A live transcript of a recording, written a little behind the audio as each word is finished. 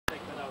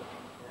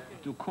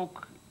To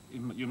cook,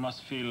 you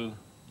must feel,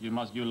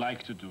 you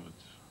like to do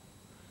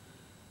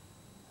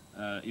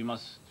it. You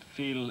must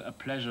feel a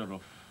pleasure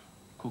of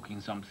cooking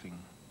something,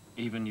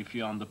 even if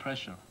you're under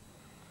pressure.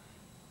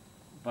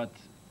 But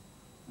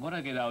what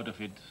I get out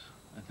of it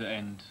at the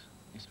end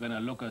is when I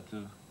look at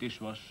the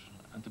dishwash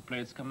and the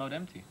plates come out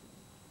empty.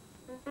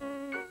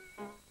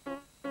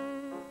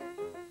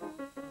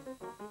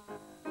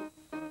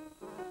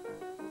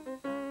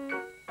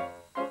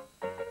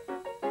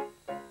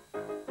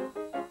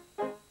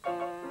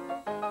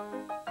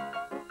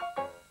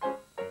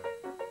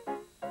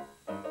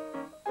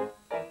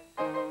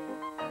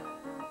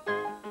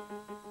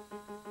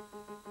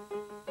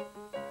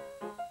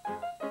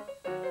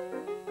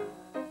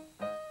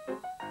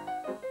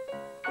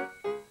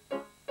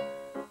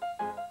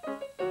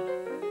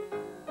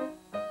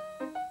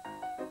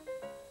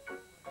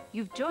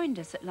 You've joined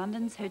us at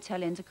London's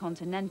Hotel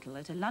Intercontinental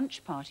at a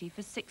lunch party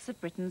for 6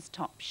 of Britain's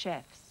top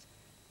chefs.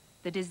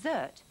 The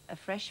dessert, a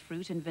fresh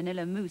fruit and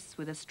vanilla mousse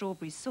with a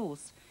strawberry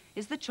sauce,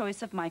 is the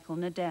choice of Micheal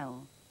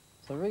Nadell.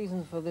 The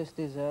reason for this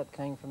dessert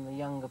came from the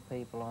younger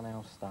people on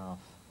our staff.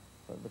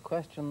 But the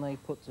question they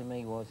put to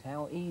me was,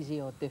 how easy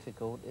or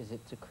difficult is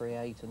it to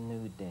create a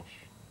new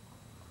dish?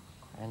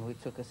 And we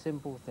took a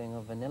simple thing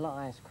of vanilla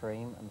ice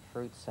cream and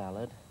fruit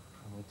salad,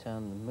 and we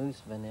turned the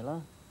mousse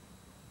vanilla,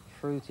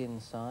 fruit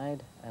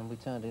inside, and we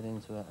turned it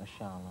into a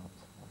charlotte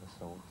of a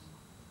sort.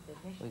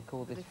 Delicious. We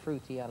call this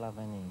fruity à la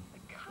vanille.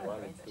 The colour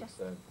is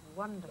just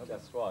wonderful.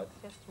 That's right.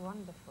 Just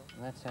wonderful.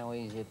 And that's how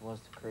easy it was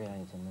to create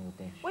a new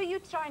dish. Well, you're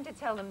trying to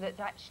tell them that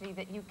actually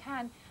that you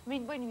can, I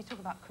mean, when you talk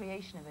about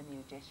creation of a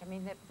new dish, I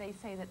mean, they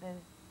say that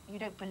you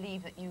don't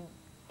believe that you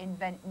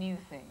invent new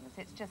things.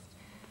 It's just...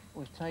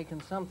 We've taken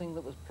something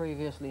that was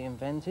previously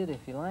invented,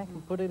 if you like,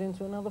 and put it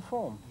into another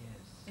form.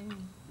 Yes.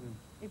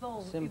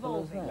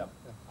 Simple as that. Yeah,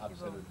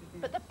 absolutely.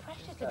 But the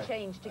pressure to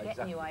change to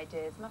get new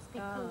ideas must be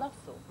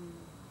colossal.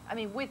 I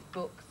mean, with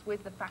books,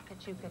 with the fact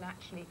that you can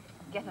actually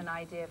get an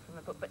idea from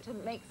a book, but to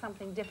make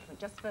something different,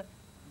 just for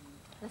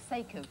the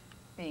sake of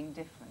being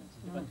different.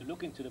 But to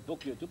look into the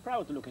book, you're too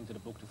proud to look into the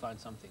book to find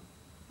something.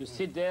 You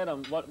sit there,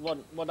 and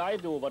what I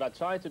do, what I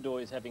try to do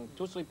is having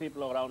 2 or 3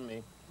 people around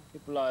me.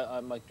 People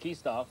are my key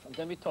staff, and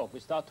then we talk.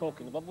 We start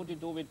talking. What would you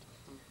do with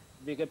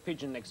we get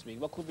pigeon next week?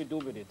 What could we do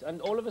with it?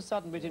 And all of a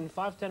sudden, within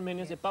 5–10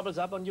 minutes, it bubbles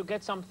up, and you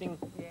get something,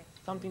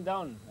 something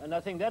down. And I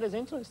think that is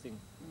interesting.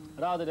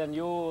 Rather than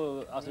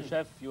you, as a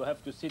chef, you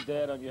have to sit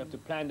there and you have to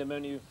plan the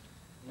menu.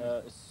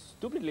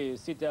 Stupidly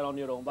sit there on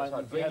your own.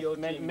 But you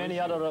have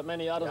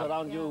many others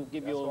around you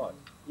give you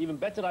even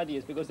better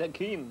ideas because they're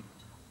keen.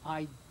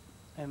 I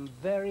am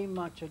very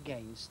much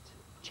against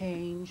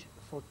change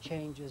for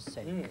change's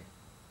sake.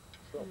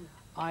 Sure.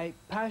 I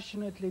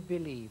passionately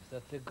believe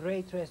that the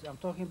great I'm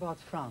talking about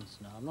France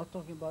now, I'm not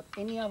talking about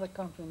any other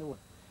country in the world.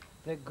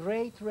 The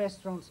great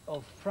restaurants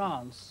of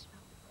France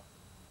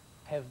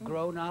have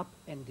grown up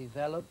and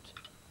developed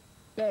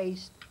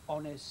based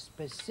on a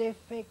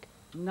specific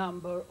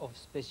number of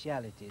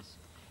specialities.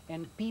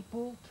 And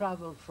people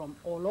travel from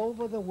all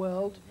over the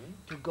world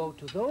to go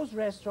to those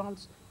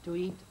restaurants to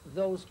eat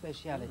those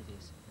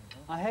specialities.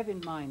 I have in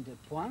mind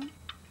Point,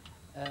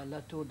 La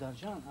Tour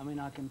d'Argent. I mean,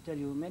 I can tell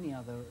you many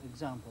other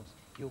examples.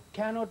 You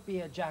cannot be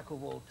a jack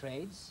of all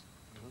trades.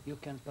 You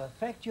can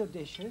perfect your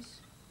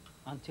dishes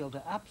until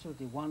they're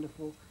absolutely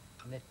wonderful,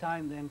 and the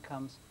time then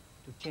comes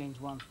to change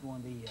once more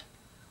in the year.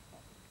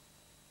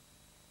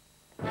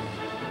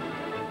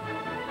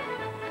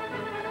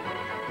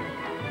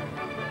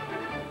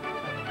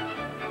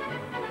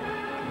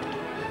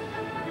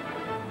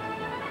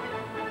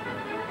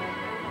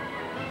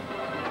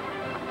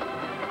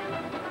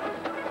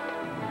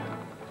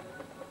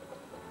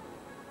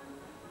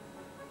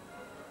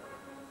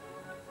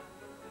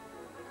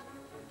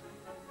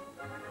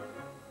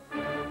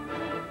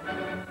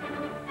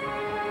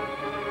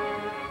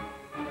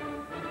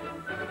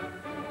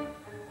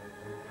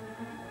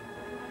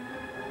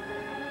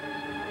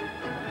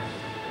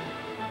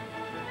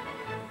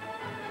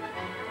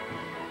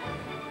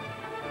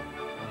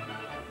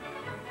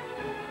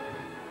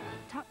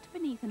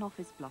 Beneath an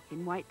office block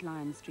in White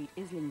Lion Street,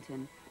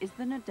 Islington, is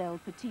the Nadell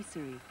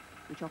Patisserie,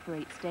 which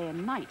operates day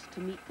and night to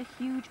meet the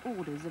huge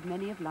orders of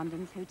many of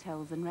London's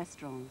hotels and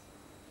restaurants.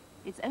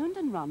 It's owned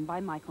and run by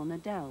Micheal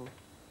Nadell.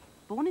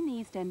 Born in the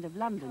East End of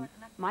London,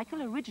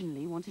 Micheal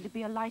originally wanted to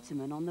be a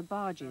lighterman on the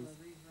barges.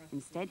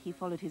 Instead, he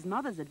followed his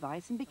mother's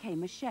advice and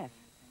became a chef,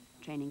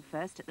 training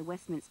first at the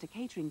Westminster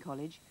Catering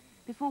College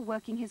before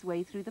working his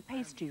way through the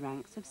pastry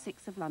ranks of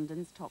 6 of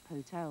London's top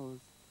hotels.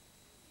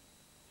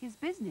 His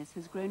business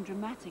has grown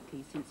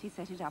dramatically since he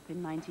set it up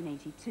in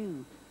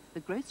 1982. The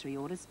grocery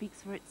order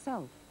speaks for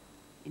itself.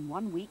 In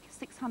 1 week,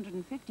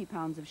 650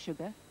 pounds of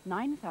sugar,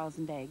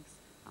 9,000 eggs,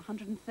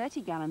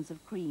 130 gallons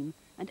of cream,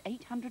 and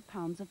 800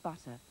 pounds of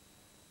butter.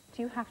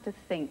 Do you have to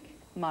think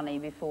money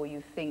before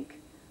you think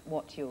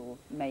what you'll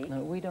make?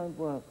 No, we don't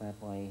work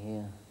that way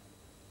here.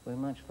 We're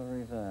much the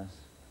reverse.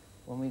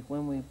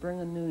 When we bring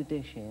a new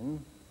dish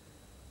in,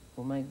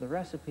 we'll make the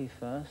recipe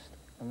first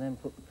and then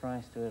put the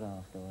price to it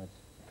afterwards.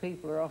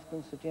 people are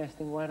often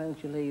suggesting, why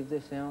don't you leave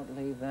this out,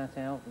 leave that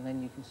out, and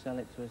then you can sell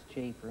it to us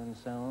cheaper and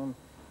so on.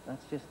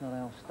 That's just not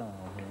our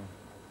style here.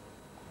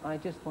 I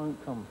just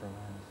won't compromise.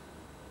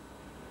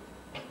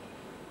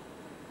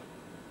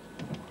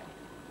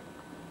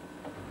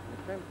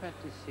 The creme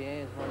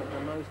pâtissier is one of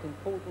the most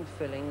important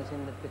fillings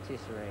in the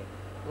patisserie.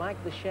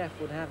 Like the chef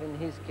would have in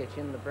his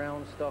kitchen, the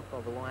brown stock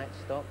or the white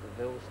stock,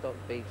 the veal stock,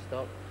 beef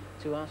stock,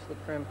 to us the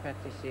creme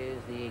pâtissier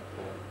is the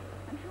equal.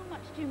 And how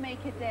much do you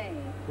make a day?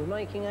 We're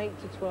making 8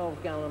 to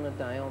 12 gallon a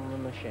day on the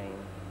machine.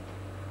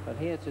 But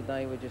here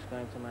today we're just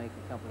going to make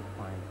a couple of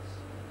pints.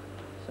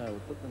 So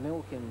put the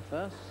milk in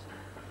first.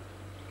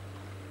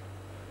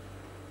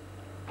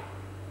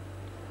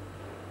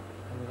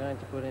 And we're going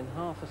to put in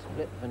half a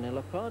split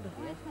vanilla pod.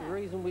 Why is The that?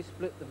 reason we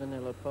split the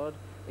vanilla pod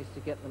is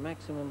to get the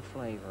maximum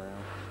flavour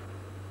out.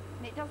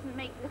 And it doesn't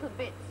make little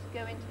bits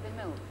go into the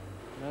milk.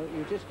 No,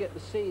 you just get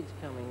the seeds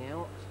coming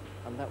out,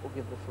 and that will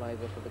give the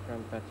flavour for the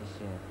creme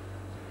pâtissier.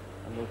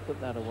 And we'll put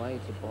that away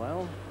to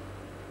boil.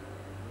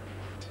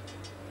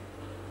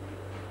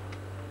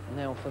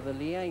 Now for the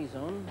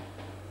liaison,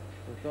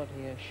 we've got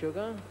here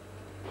sugar.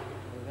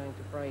 We're going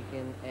to break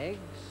in eggs.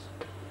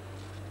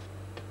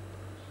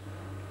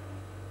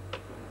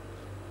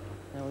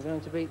 Now we're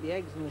going to beat the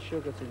eggs and the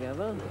sugar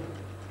together.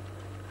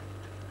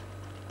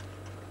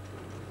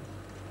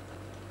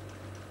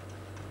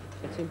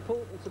 It's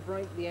important to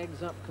break the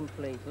eggs up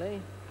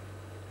completely.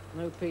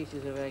 No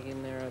pieces of egg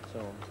in there at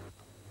all.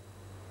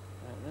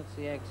 Right, that's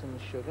the eggs and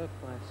the sugar,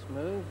 quite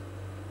smooth.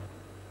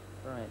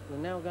 Right, we're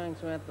now going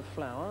to add the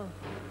flour.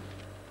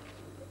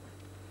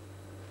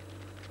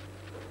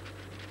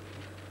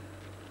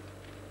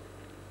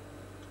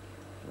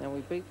 Now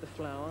we beat the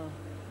flour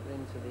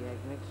into the egg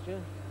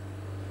mixture.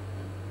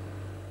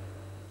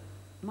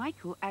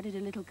 Michael added a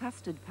little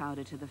custard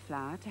powder to the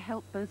flour to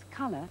help both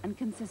colour and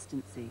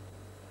consistency.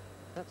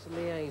 That's the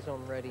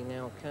liaison ready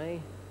now,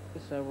 Kay.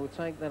 So we'll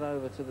take that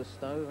over to the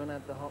stove and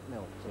add the hot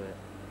milk to it.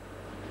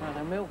 Right,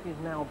 our milk is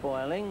now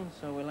boiling,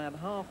 so we'll add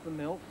half the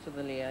milk to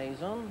the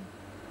liaison.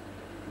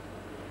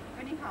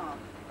 Only half.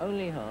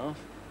 Only half.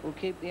 We'll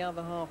keep the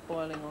other half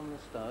boiling on the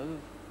stove.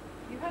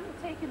 You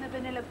haven't taken the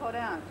vanilla pod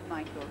out,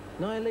 Michael.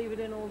 No, I leave it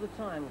in all the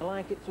time. I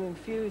like it to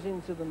infuse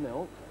into the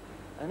milk,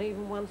 and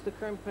even once the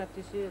creme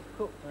pâtissier is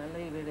cooked, I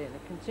leave it in.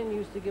 It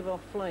continues to give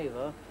off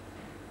flavour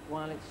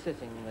while it's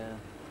sitting there.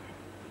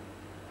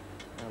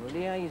 Now the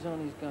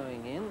liaison is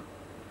going in.